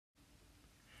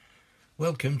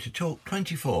Welcome to Talk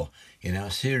 24 in our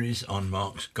series on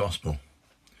Mark's Gospel.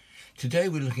 Today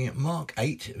we're looking at Mark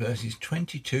 8 verses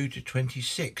 22 to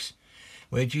 26,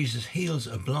 where Jesus heals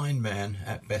a blind man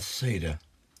at Bethsaida.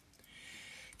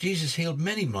 Jesus healed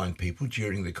many blind people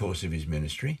during the course of his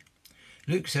ministry.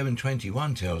 Luke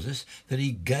 7:21 tells us that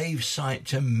he gave sight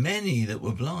to many that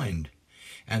were blind,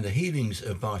 and the healings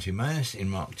of Bartimaeus in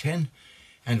Mark 10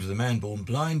 and of the man born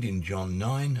blind in John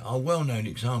 9 are well-known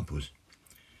examples.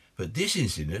 But this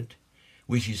incident,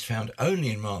 which is found only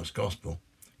in Mark's Gospel,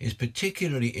 is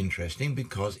particularly interesting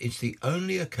because it's the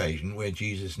only occasion where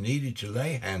Jesus needed to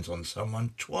lay hands on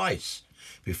someone twice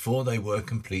before they were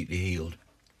completely healed.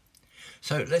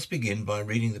 So let's begin by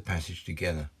reading the passage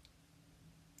together.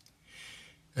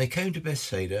 They came to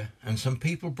Bethsaida, and some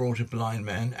people brought a blind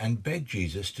man and begged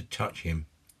Jesus to touch him.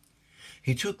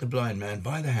 He took the blind man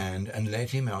by the hand and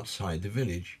led him outside the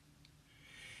village.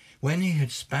 When he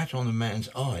had spat on the man's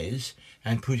eyes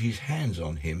and put his hands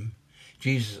on him,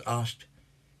 Jesus asked,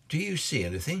 "Do you see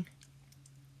anything?"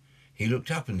 He looked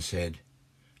up and said,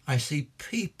 "I see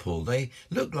people. They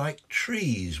look like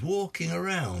trees walking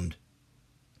around."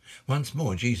 Once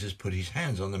more Jesus put his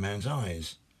hands on the man's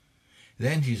eyes.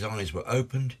 Then his eyes were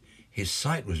opened, his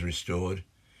sight was restored,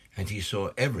 and he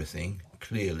saw everything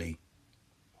clearly.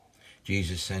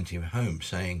 Jesus sent him home,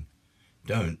 saying,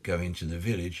 "Don't go into the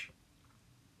village."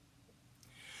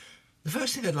 The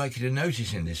first thing I'd like you to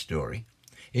notice in this story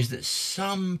is that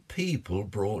some people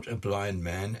brought a blind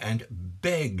man and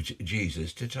begged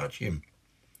Jesus to touch him.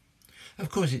 Of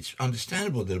course, it's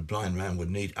understandable that a blind man would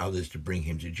need others to bring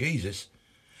him to Jesus,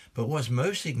 but what's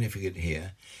most significant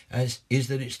here is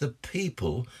that it's the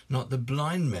people, not the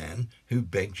blind man, who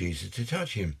begged Jesus to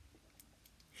touch him.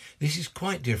 This is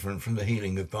quite different from the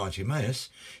healing of Bartimaeus,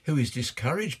 who is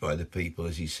discouraged by the people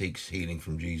as he seeks healing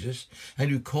from Jesus,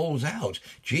 and who calls out,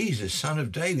 "Jesus, Son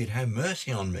of David, have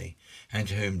mercy on me," and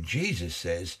to whom Jesus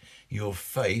says, "Your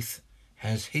faith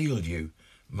has healed you,"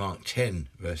 Mark 10,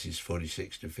 verses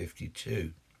 46 to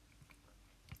 52.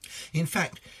 In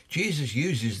fact, Jesus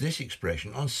uses this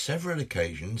expression on several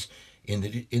occasions in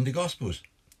the Gospels.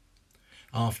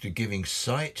 After giving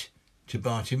sight to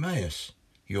Bartimaeus,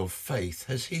 "Your faith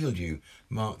has healed you,"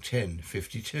 Mark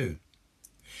 10:52.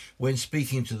 When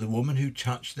speaking to the woman who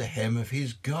touched the hem of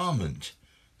his garment,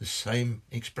 the same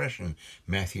expression,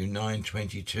 Matthew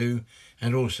 9:22,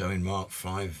 and also in Mark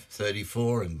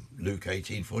 5:34 and Luke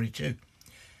 18:42.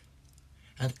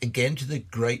 And again to the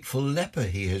grateful leper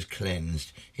he has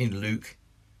cleansed in Luke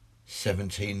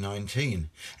 17:19,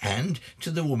 and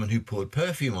to the woman who poured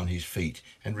perfume on his feet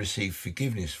and received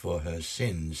forgiveness for her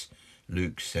sins,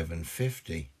 Luke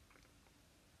 7:50.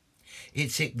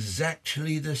 It's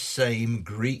exactly the same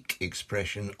Greek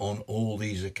expression on all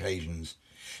these occasions,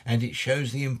 and it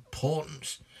shows the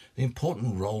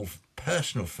important role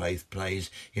personal faith plays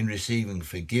in receiving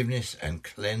forgiveness and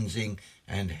cleansing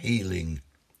and healing.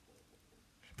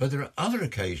 But there are other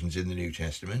occasions in the New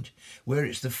Testament where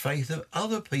it's the faith of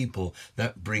other people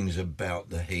that brings about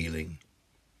the healing.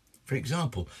 For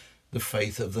example, the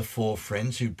faith of the 4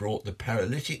 friends who brought the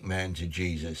paralytic man to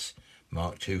Jesus,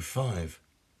 Mark 2:5.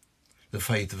 The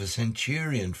faith of a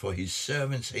centurion for his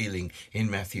servant's healing in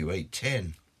Matthew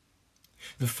 8:10.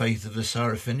 The faith of the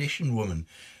Syrophoenician woman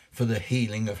for the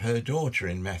healing of her daughter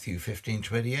in Matthew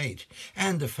 15:28.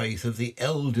 And the faith of the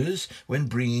elders when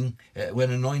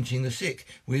anointing the sick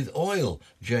with oil,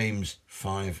 James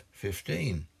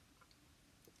 5:15.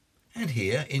 And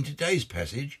here, in today's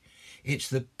passage, it's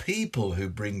the people who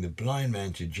bring the blind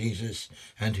man to Jesus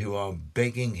and who are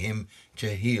begging him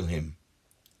to heal him.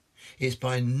 It's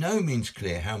by no means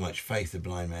clear how much faith the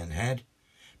blind man had,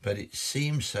 but it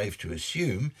seems safe to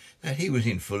assume that he was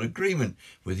in full agreement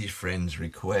with his friend's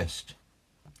request.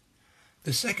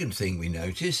 The second thing we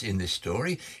notice in this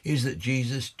story is that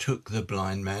Jesus took the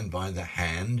blind man by the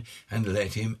hand and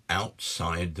led him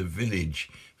outside the village,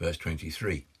 verse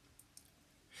 23.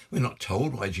 We're not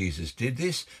told why Jesus did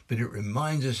this, but it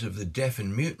reminds us of the deaf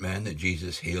and mute man that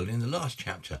Jesus healed in the last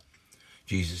chapter.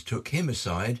 Jesus took him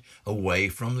aside, away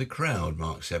from the crowd,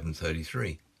 Mark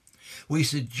 7:33. We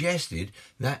suggested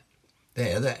that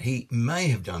he may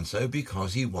have done so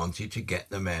because he wanted to get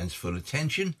the man's full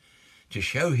attention, to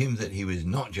show him that he was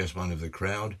not just one of the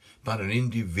crowd, but an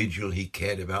individual he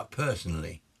cared about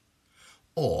personally.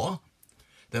 Or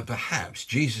that perhaps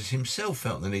Jesus himself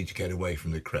felt the need to get away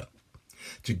from the crowd,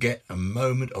 to get a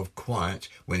moment of quiet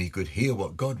when he could hear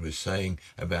what God was saying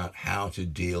about how to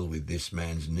deal with this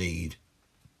man's need.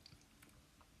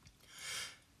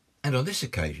 And on this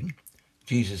occasion,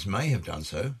 Jesus may have done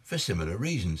so for similar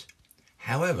reasons.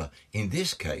 However, in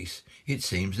this case, it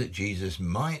seems that Jesus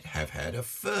might have had a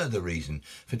further reason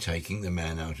for taking the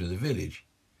man out of the village.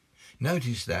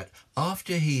 Notice that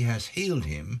after he has healed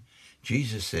him,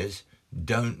 Jesus says,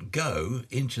 "Don't go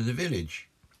into the village."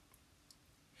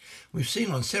 We've seen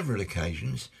on several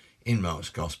occasions in Mark's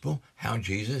Gospel how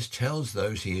Jesus tells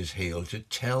those he has healed to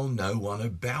tell no one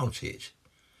about it.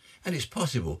 And it's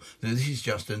possible that this is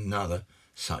just another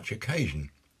such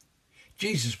occasion.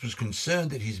 Jesus was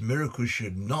concerned that his miracles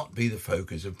should not be the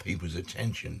focus of people's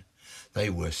attention.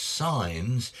 They were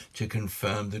signs to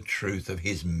confirm the truth of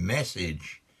his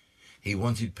message. He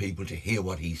wanted people to hear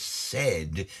what he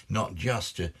said, not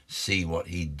just to see what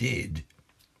he did.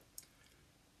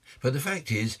 But the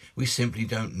fact is, we simply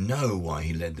don't know why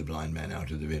he led the blind man out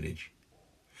of the village.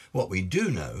 What we do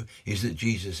know is that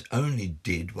Jesus only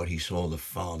did what he saw the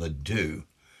Father do.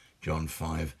 John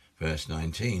 5, verse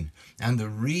 19. And the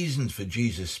reasons for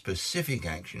Jesus' specific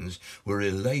actions were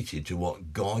related to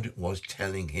what God was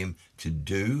telling him to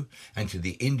do and to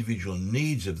the individual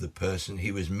needs of the person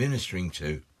he was ministering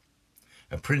to.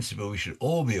 A principle we should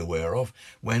all be aware of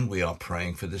when we are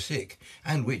praying for the sick,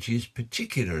 and which is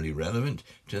particularly relevant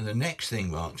to the next thing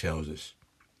Mark tells us.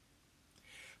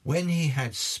 When he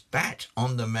had spat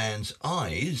on the man's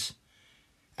eyes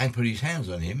and put his hands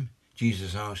on him,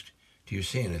 Jesus asked, "Do you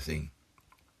see anything?"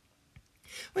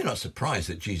 We're not surprised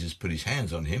that Jesus put his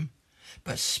hands on him,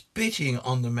 but spitting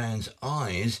on the man's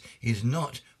eyes is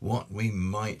not what we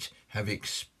might have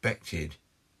expected.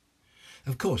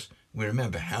 Of course, we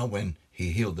remember how when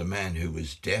he healed the man who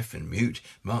was deaf and mute,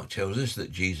 Mark tells us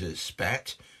that Jesus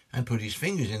spat and put his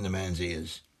fingers in the man's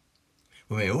ears.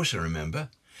 We may also remember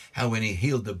how when he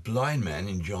healed the blind man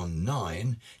in John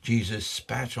 9, Jesus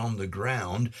spat on the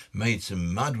ground, made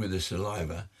some mud with the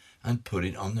saliva, and put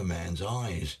it on the man's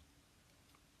eyes.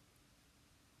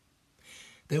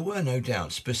 There were no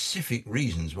doubt specific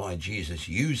reasons why Jesus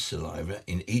used saliva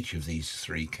in each of these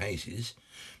three cases.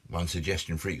 One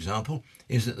suggestion, for example,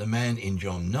 is that the man in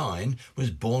John 9 was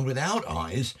born without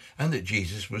eyes and that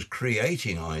Jesus was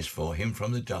creating eyes for him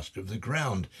from the dust of the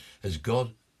ground, as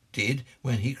God did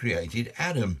when he created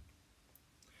Adam.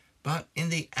 But in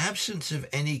the absence of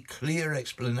any clear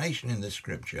explanation in the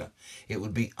scripture, it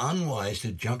would be unwise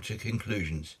to jump to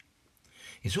conclusions.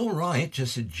 It's all right to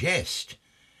suggest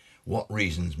what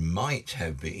reasons might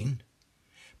have been,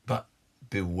 but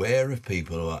beware of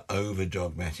people who are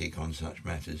over-dogmatic on such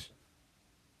matters.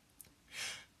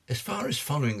 As far as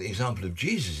following the example of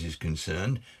Jesus is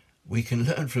concerned, we can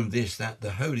learn from this that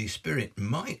the Holy Spirit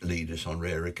might lead us on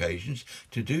rare occasions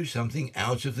to do something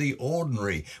out of the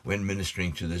ordinary when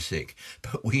ministering to the sick.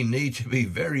 But we need to be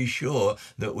very sure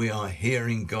that we are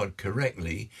hearing God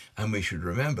correctly, and we should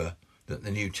remember that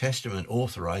the New Testament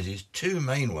authorizes two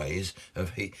main ways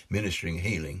of ministering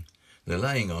healing: the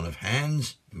laying on of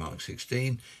hands, Mark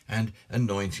 16, and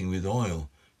anointing with oil,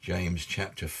 James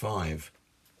chapter 5.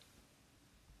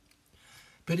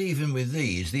 But even with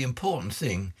these, the important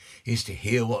thing is to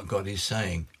hear what God is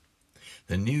saying.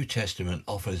 The New Testament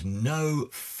offers no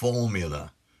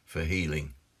formula for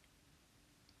healing.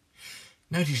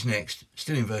 Notice next,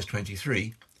 still in verse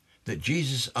 23, that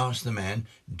Jesus asked the man,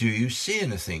 "Do you see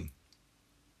anything?"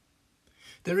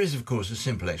 There is, of course, a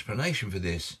simple explanation for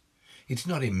this. It's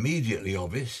not immediately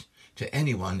obvious to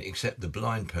anyone except the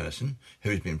blind person who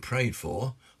has been prayed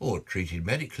for, or treated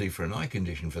medically for an eye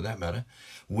condition for that matter,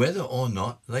 whether or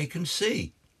not they can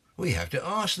see. We have to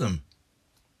ask them.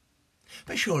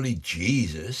 But surely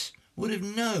Jesus would have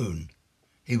known.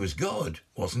 He was God,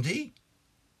 wasn't he?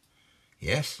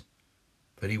 Yes,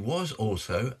 but he was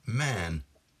also man.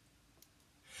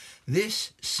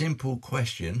 This simple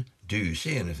question, "Do you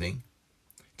see anything?"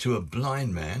 to a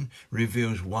blind man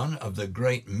reveals one of the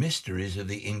great mysteries of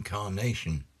the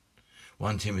incarnation.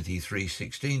 1 Timothy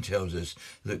 3:16 tells us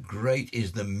that great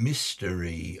is the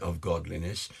mystery of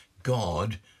godliness.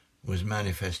 God was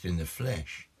manifest in the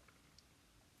flesh.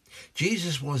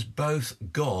 Jesus was both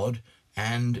God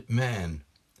and man.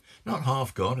 Not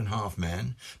half God and half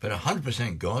man, but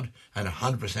 100% God and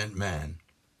 100% man.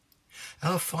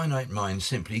 Our finite mind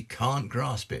simply can't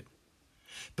grasp it.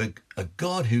 But a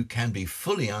God who can be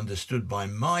fully understood by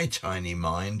my tiny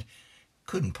mind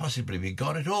couldn't possibly be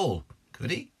God at all,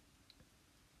 could he?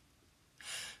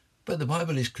 But the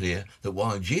Bible is clear that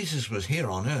while Jesus was here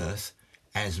on earth,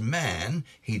 as man,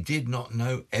 he did not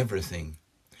know everything.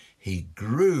 He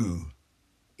grew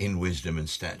in wisdom and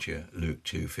stature, Luke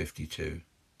 2:52.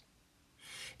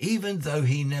 Even though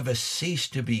he never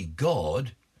ceased to be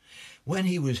God, when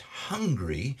he was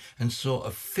hungry and saw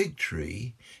a fig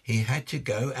tree, he had to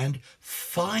go and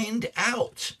find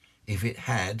out if it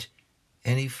had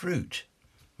any fruit.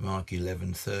 Mark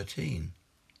 11:13.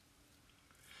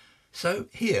 So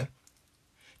here,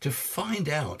 to find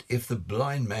out if the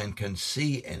blind man can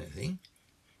see anything,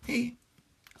 he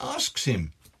asks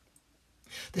him.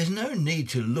 There's no need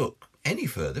to look any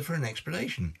further for an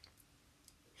explanation.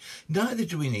 Neither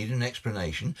do we need an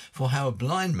explanation for how a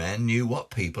blind man knew what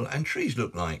people and trees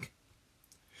look like.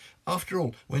 After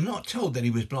all, we're not told that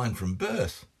he was blind from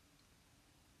birth.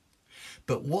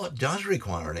 But what does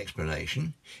require an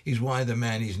explanation is why the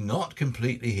man is not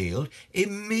completely healed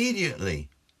immediately.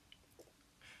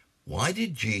 Why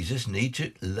did Jesus need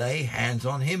to lay hands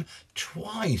on him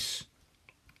twice?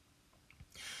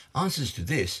 Answers to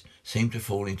this seem to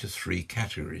fall into three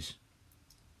categories.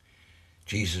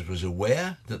 Jesus was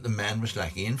aware that the man was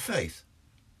lacking in faith.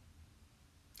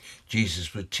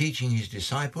 Jesus was teaching his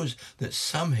disciples that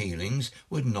some healings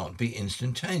would not be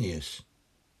instantaneous.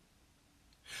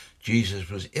 Jesus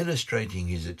was illustrating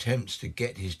his attempts to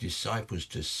get his disciples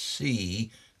to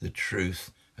see the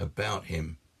truth about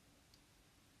him.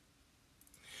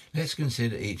 Let's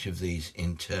consider each of these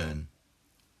in turn.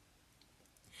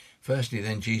 Firstly,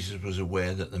 then, Jesus was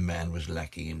aware that the man was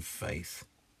lacking in faith.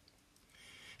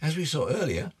 As we saw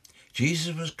earlier,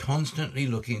 Jesus was constantly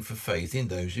looking for faith in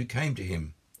those who came to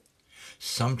him.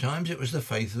 Sometimes it was the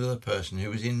faith of the person who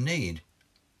was in need.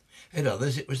 At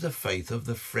others, it was the faith of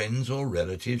the friends or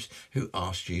relatives who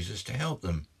asked Jesus to help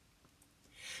them.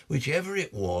 Whichever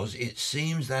it was, it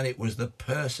seems that it was the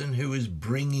person who was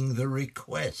bringing the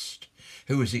request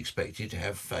who was expected to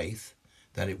have faith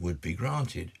that it would be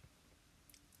granted.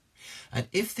 And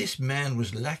if this man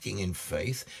was lacking in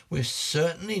faith, we're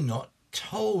certainly not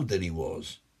told that he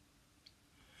was.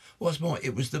 What's more,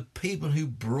 it was the people who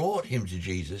brought him to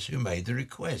Jesus who made the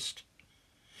request.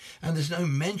 And there's no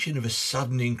mention of a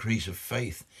sudden increase of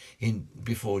faith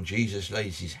before Jesus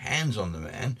lays his hands on the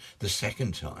man the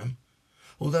second time,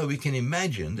 although we can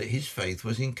imagine that his faith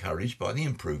was encouraged by the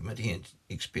improvement he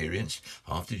experienced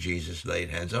after Jesus laid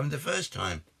hands on him the first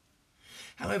time.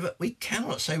 However, we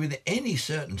cannot say with any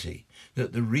certainty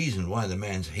that the reason why the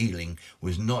man's healing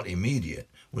was not immediate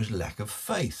was lack of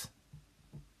faith.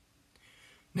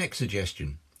 Next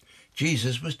suggestion.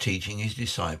 Jesus was teaching his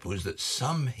disciples that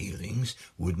some healings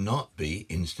would not be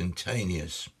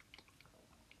instantaneous.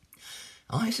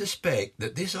 I suspect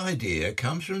that this idea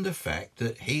comes from the fact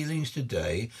that healings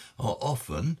today are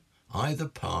often either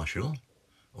partial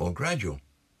or gradual.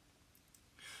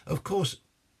 Of course,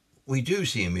 we do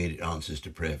see immediate answers to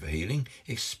prayer for healing,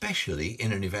 especially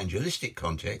in an evangelistic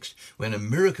context when a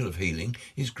miracle of healing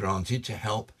is granted to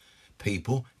help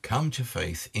people come to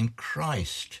faith in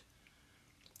Christ.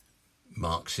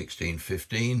 Mark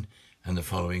 16:15 and the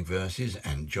following verses,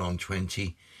 and John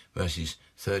 20 verses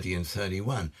 30 and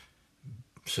 31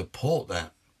 support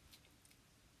that.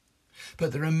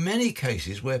 But there are many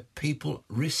cases where people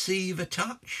receive a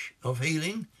touch of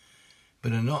healing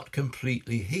but are not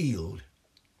completely healed.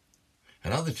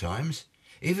 At other times,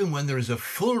 even when there is a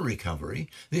full recovery,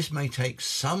 this may take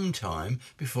some time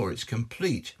before it's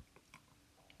complete.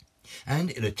 And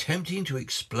in attempting to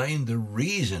explain the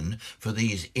reason for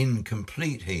these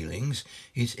incomplete healings,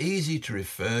 it's easy to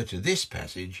refer to this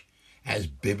passage as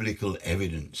biblical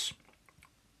evidence.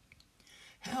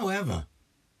 However,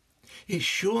 it's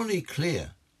surely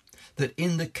clear that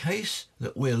in the case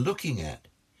that we're looking at,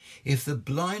 if the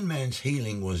blind man's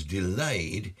healing was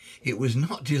delayed, it was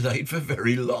not delayed for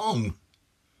very long,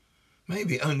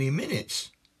 maybe only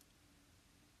minutes.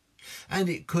 And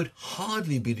it could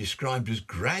hardly be described as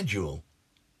gradual.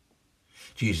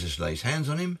 Jesus lays hands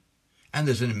on him, and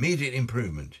there's an immediate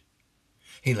improvement.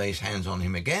 He lays hands on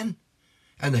him again,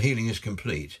 and the healing is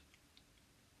complete.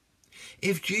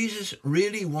 If Jesus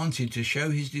really wanted to show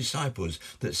his disciples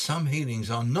that some healings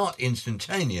are not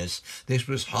instantaneous, this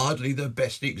was hardly the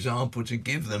best example to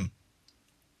give them.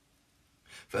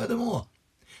 Furthermore,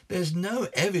 there's no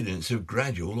evidence of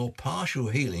gradual or partial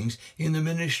healings in the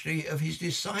ministry of his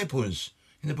disciples,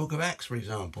 in the book of Acts, for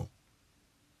example.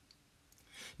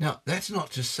 Now, that's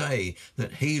not to say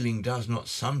that healing does not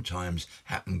sometimes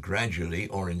happen gradually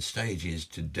or in stages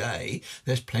today.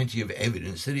 There's plenty of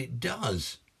evidence that it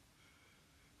does.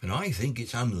 But I think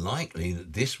it's unlikely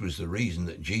that this was the reason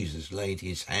that Jesus laid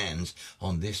his hands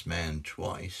on this man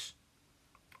twice.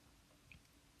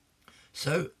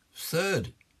 So,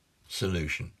 third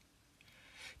solution.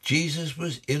 Jesus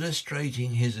was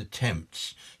illustrating his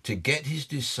attempts to get his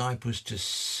disciples to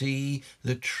see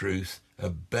the truth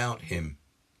about him.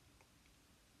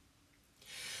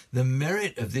 The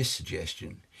merit of this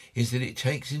suggestion is that it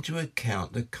takes into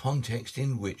account the context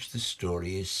in which the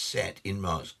story is set in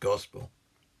Mark's Gospel.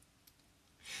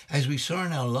 As we saw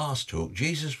in our last talk,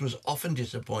 Jesus was often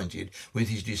disappointed with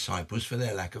his disciples for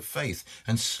their lack of faith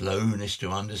and slowness to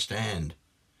understand.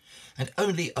 And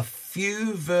only a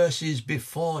few verses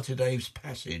before today's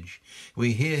passage,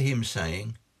 we hear him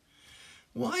saying,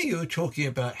 "Why are you talking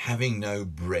about having no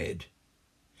bread?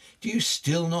 Do you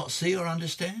still not see or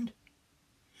understand?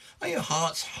 Are your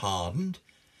hearts hardened?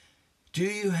 Do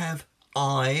you have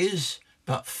eyes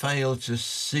but fail to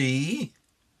see?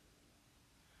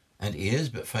 And ears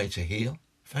but fail to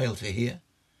hear?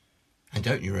 And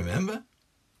don't you remember?"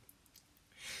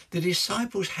 The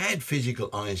disciples had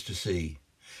physical eyes to see,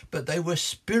 but they were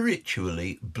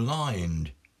spiritually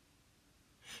blind.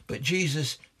 But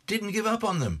Jesus didn't give up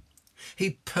on them.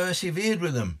 He persevered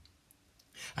with them.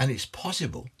 And it's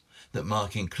possible that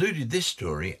Mark included this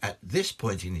story at this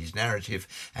point in his narrative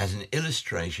as an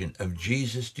illustration of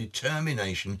Jesus'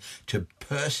 determination to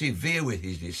persevere with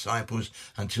his disciples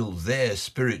until their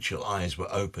spiritual eyes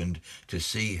were opened to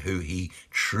see who he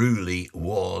truly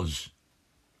was.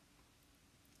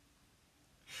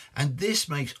 And this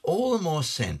makes all the more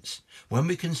sense when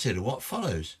we consider what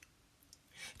follows.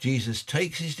 Jesus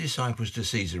takes his disciples to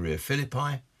Caesarea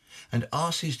Philippi and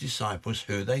asks his disciples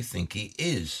who they think he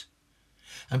is.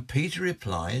 And Peter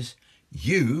replies,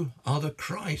 "You are the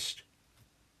Christ."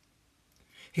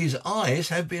 His eyes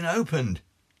have been opened,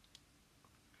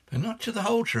 but not to the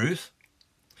whole truth.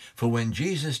 For when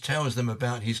Jesus tells them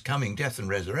about his coming death and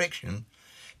resurrection,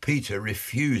 Peter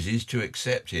refuses to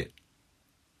accept it.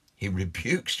 He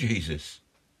rebukes Jesus.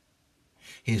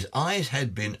 His eyes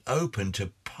had been opened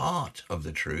to part of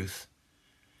the truth,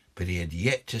 but he had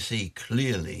yet to see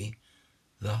clearly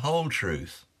the whole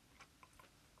truth.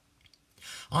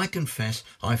 I confess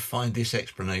I find this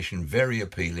explanation very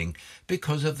appealing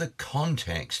because of the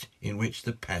context in which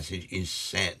the passage is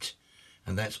set,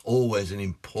 and that's always an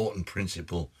important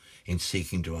principle in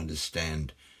seeking to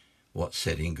understand what's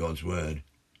said in God's Word.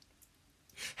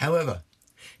 However,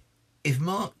 if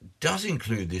Mark does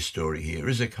include this story here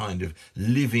as a kind of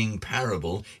living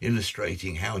parable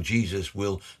illustrating how Jesus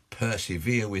will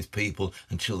persevere with people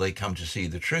until they come to see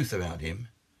the truth about him,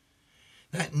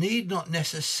 that need not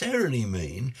necessarily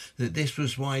mean that this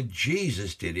was why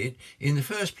Jesus did it in the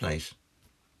first place.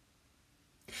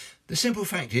 The simple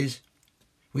fact is,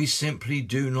 we simply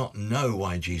do not know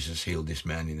why Jesus healed this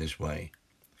man in this way.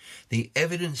 The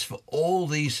evidence for all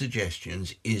these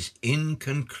suggestions is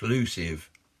inconclusive.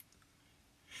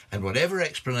 And whatever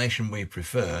explanation we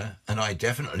prefer, and I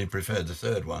definitely prefer the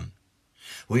third one,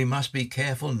 we must be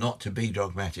careful not to be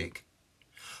dogmatic.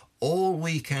 All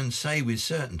we can say with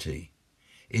certainty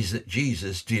is that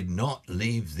Jesus did not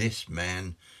leave this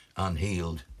man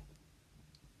unhealed.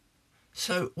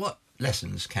 So what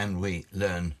lessons can we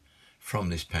learn from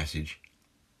this passage?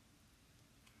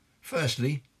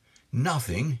 Firstly,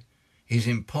 nothing is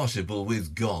impossible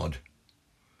with God.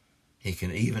 He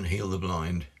can even heal the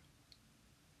blind.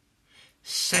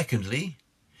 Secondly,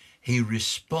 he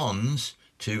responds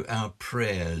to our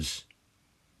prayers,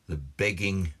 the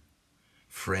begging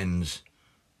friends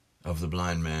of the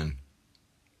blind man.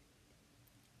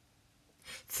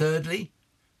 Thirdly,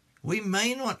 we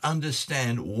may not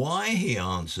understand why he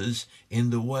answers in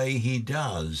the way he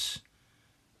does.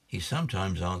 He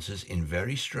sometimes answers in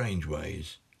very strange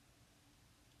ways.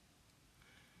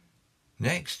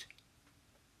 Next,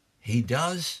 he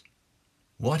does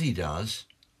what he does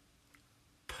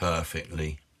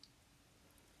perfectly.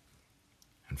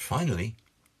 And finally,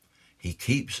 he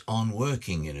keeps on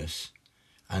working in us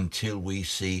until we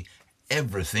see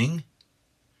everything,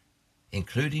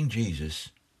 including Jesus,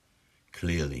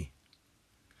 clearly.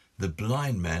 The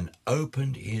blind man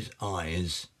opened his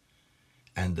eyes,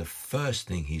 and the first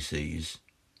thing he sees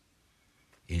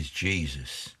is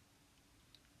Jesus.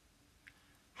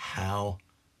 How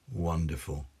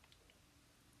wonderful.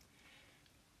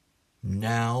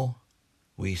 Now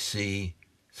we see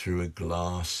through a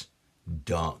glass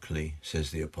darkly,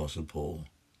 says the Apostle Paul,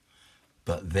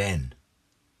 but then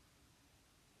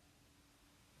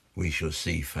we shall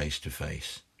see face to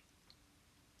face.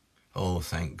 Oh,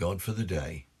 thank God for the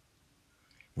day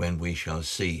when we shall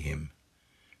see him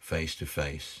face to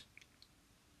face.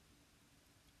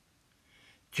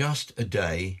 Just a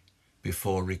day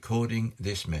before recording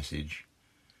this message,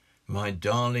 my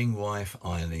darling wife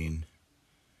Eileen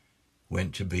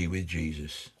went to be with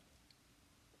Jesus.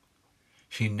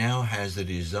 She now has the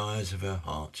desires of her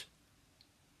heart.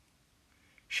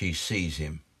 She sees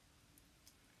him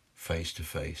face to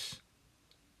face.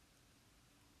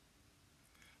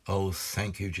 Oh,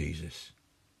 thank you, Jesus.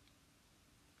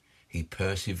 He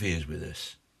perseveres with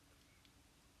us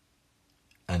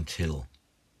until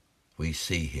we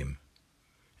see him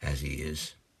as he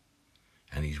is,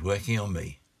 And he's working on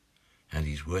me, and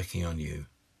he's working on you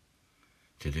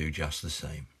to do just the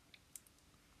same.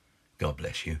 God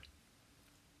bless you.